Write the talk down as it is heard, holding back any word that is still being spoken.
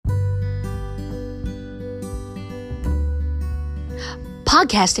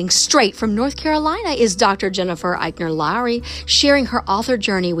Podcasting straight from North Carolina is Dr. Jennifer Eichner Lowry, sharing her author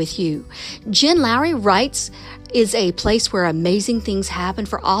journey with you. Jen Lowry Writes is a place where amazing things happen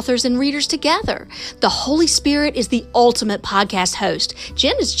for authors and readers together. The Holy Spirit is the ultimate podcast host.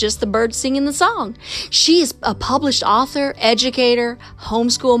 Jen is just the bird singing the song. She is a published author, educator,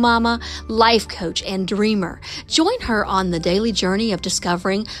 homeschool mama, life coach, and dreamer. Join her on the daily journey of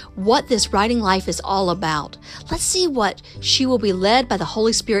discovering what this writing life is all about. Let's see what she will be led by the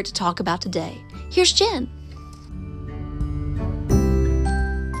Holy Spirit to talk about today. Here's Jen.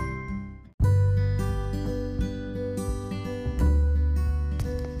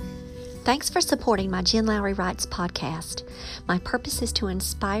 Thanks for supporting my Jen Lowry Writes podcast. My purpose is to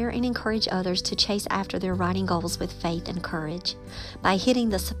inspire and encourage others to chase after their writing goals with faith and courage. By hitting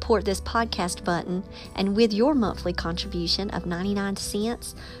the support this podcast button and with your monthly contribution of 99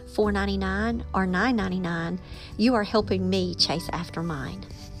 cents, $4.99, or $9.99, you are helping me chase after mine.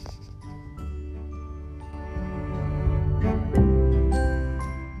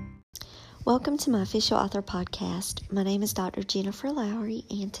 Welcome to my official author podcast. My name is Dr. Jennifer Lowry,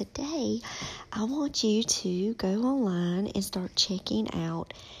 and today I want you to go online and start checking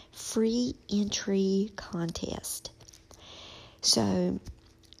out free entry contest. So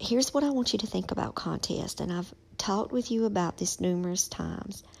here's what I want you to think about contest, and I've talked with you about this numerous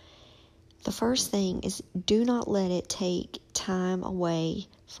times. The first thing is, do not let it take time away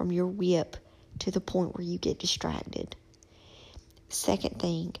from your whip to the point where you get distracted. Second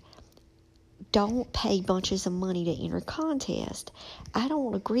thing, don't pay bunches of money to enter a contest. I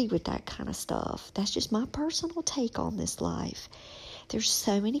don't agree with that kind of stuff. That's just my personal take on this life. There's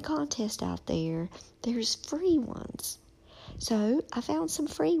so many contests out there. There's free ones. So I found some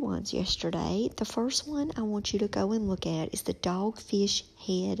free ones yesterday. The first one I want you to go and look at is the Dogfish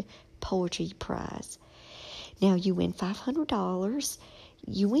Head Poetry Prize. Now you win $500.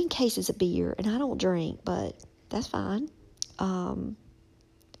 You win cases of beer, and I don't drink, but that's fine.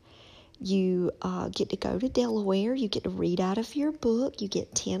 You get to go to Delaware. You get to read out of your book. You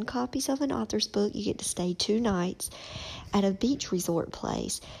get 10 copies of an author's book. You get to stay 2 nights at a beach resort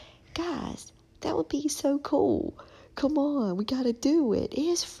place. Guys, that would be so cool. Come on, we got to do it. It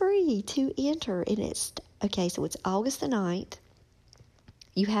is free to enter. And it's August the 9th.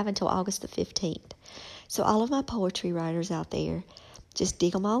 You have until August the 15th. So all of my poetry writers out there, just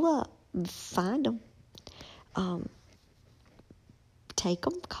dig them all up. Find them. Take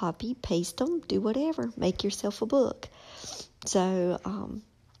them, copy, paste them, do whatever. Make yourself a book. So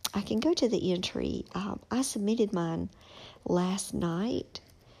I can go to the entry. I submitted mine last night,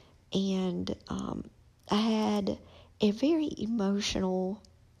 and I had a very emotional,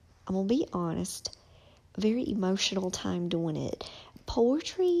 I'm going to be honest, very emotional time doing it.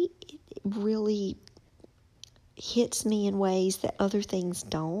 Poetry really hits me in ways that other things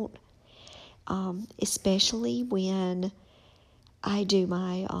don't, especially when I do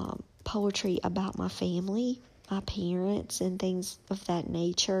my poetry about my family, my parents, and things of that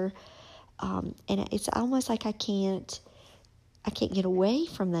nature. And it's almost like I can't get away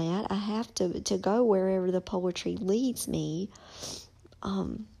from that. I have to go wherever the poetry leads me.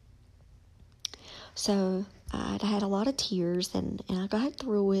 So I had a lot of tears, and I got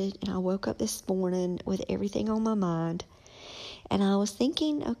through it, and I woke up this morning with everything on my mind. And I was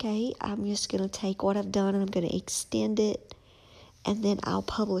thinking, okay, I'm just going to take what I've done and I'm going to extend it, and then I'll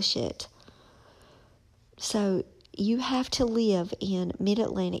publish it. So you have to live in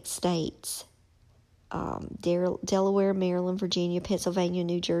mid-Atlantic states, Delaware, Maryland, Virginia, Pennsylvania,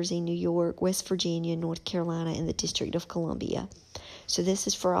 New Jersey, New York, West Virginia, North Carolina, and the District of Columbia. So this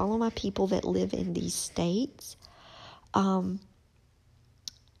is for all of my people that live in these states. And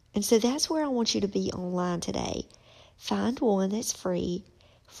so that's where I want you to be online today. Find one that's free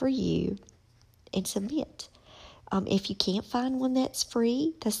for you and submit. If you can't find one that's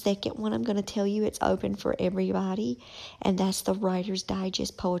free, the second one I'm going to tell you, it's open for everybody, and that's the Writer's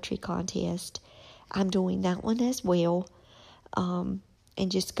Digest Poetry Contest. I'm doing that one as well, and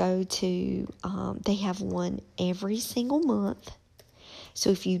just go to, they have one every single month.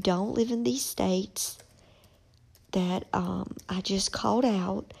 So if you don't live in these states that I just called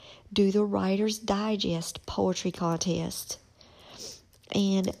out, do the Writer's Digest Poetry Contest,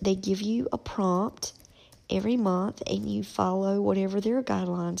 and they give you a prompt every month, and you follow whatever their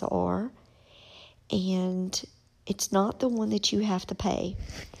guidelines are, and it's not the one that you have to pay.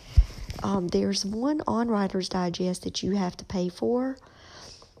 There's one on Writer's Digest that you have to pay for,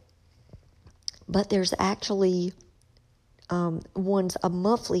 but there's actually one's a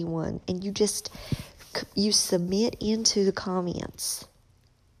monthly one, and you submit into the comments,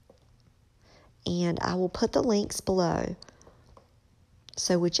 and I will put the links below.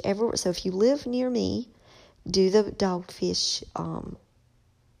 So if you live near me, do the Dogfish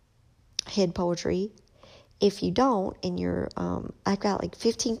head poetry. If you don't, and you're, I've got like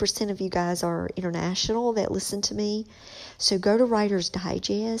 15% of you guys are international that listen to me. So go to Writer's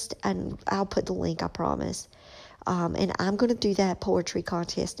Digest, and I'll put the link, I promise. And I'm going to do that poetry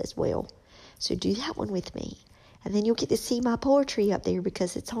contest as well. So do that one with me. And then you'll get to see my poetry up there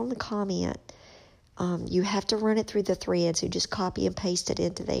because it's on the comment. You have to run it through the thread, so just copy and paste it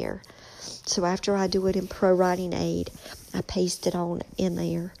into there. So after I do it in Pro Writing Aid, I paste it on in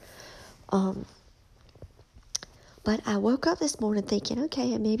there. But I woke up this morning thinking,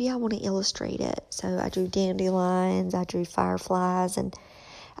 okay, maybe I want to illustrate it. So I drew dandelions, I drew fireflies, and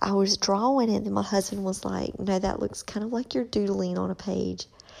I was drawing it, and my husband was like, no, that looks kind of like you're doodling on a page.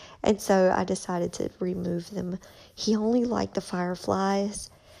 And so I decided to remove them. He only liked the fireflies,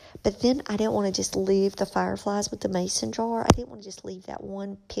 but then I didn't want to just leave the fireflies with the mason jar. I didn't want to just leave that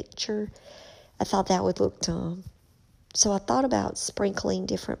one picture. I thought that would look dumb. So I thought about sprinkling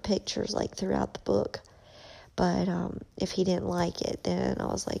different pictures like throughout the book. But if he didn't like it, then I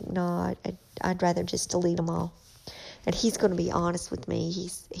was like, no, I'd rather just delete them all. And he's going to be honest with me.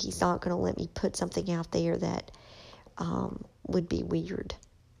 He's not going to let me put something out there that would be weird.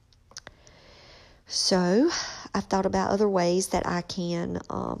 So I've thought about other ways that I can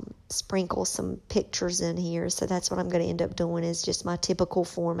sprinkle some pictures in here. So that's what I'm going to end up doing, is just my typical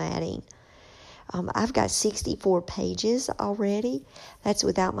formatting. I've got 64 pages already. That's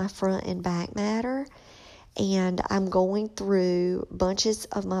without my front and back matter. And I'm going through bunches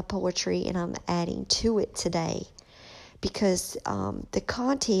of my poetry, and I'm adding to it today. Because the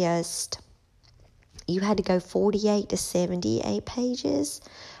contest, you had to go 48 to 78 pages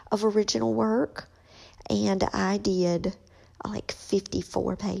of original work. And I did like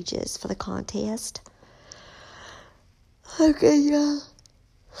 54 pages for the contest. Okay, yeah.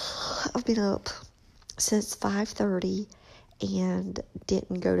 I've been up since 5:30 and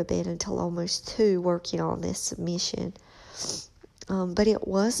didn't go to bed until almost 2 working on this submission. But it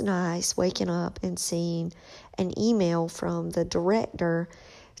was nice waking up and seeing an email from the director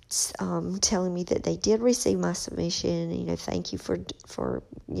telling me that they did receive my submission. Thank you for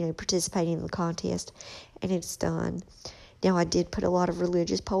participating in the contest, and it's done. Now, I did put a lot of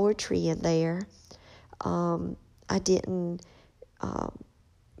religious poetry in there. I didn't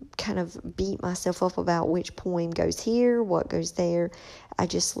kind of beat myself up about which poem goes here, what goes there. I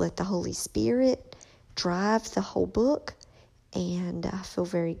just let the Holy Spirit drive the whole book, and I feel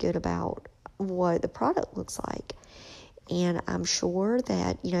very good about what the product looks like. And I'm sure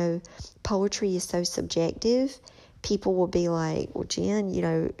that, poetry is so subjective. People will be like, well, Jen,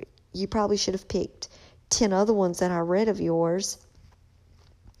 you probably should have picked 10 other ones that I read of yours.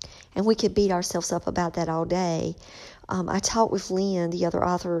 And we could beat ourselves up about that all day. I talked with Lynn, the other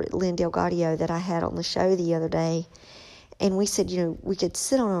author, Lynn Delgadio, that I had on the show the other day. And we said, we could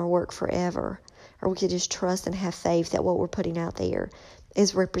sit on our work forever, or we could just trust and have faith that what we're putting out there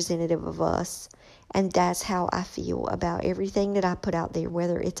is representative of us. And that's how I feel about everything that I put out there,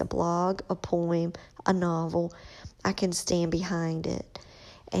 whether it's a blog, a poem, a novel. I can stand behind it.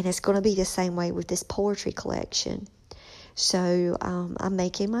 And it's going to be the same way with this poetry collection. So I'm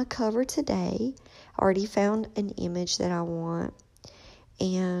making my cover today. I already found an image that I want.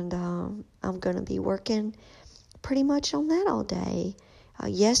 And I'm going to be working pretty much on that all day.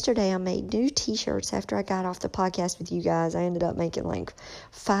 Yesterday I made new t-shirts after I got off the podcast with you guys. I ended up making like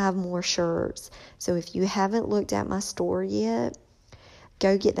 5 more shirts. So if you haven't looked at my store yet,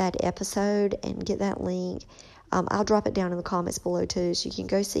 go get that episode and get that link. I'll drop it down in the comments below too, so you can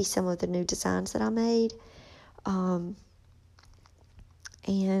go see some of the new designs that I made.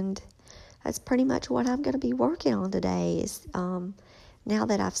 And that's pretty much what I'm going to be working on today. Is now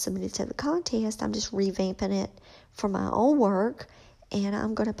that I've submitted to the contest, I'm just revamping it for my own work. And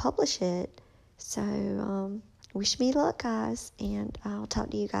I'm going to publish it. So, wish me luck, guys. And I'll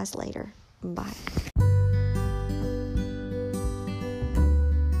talk to you guys later. Bye.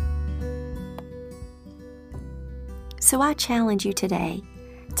 So I challenge you today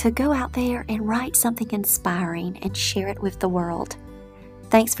to go out there and write something inspiring and share it with the world.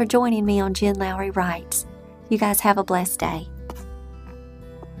 Thanks for joining me on Jen Lowry Writes. You guys have a blessed day.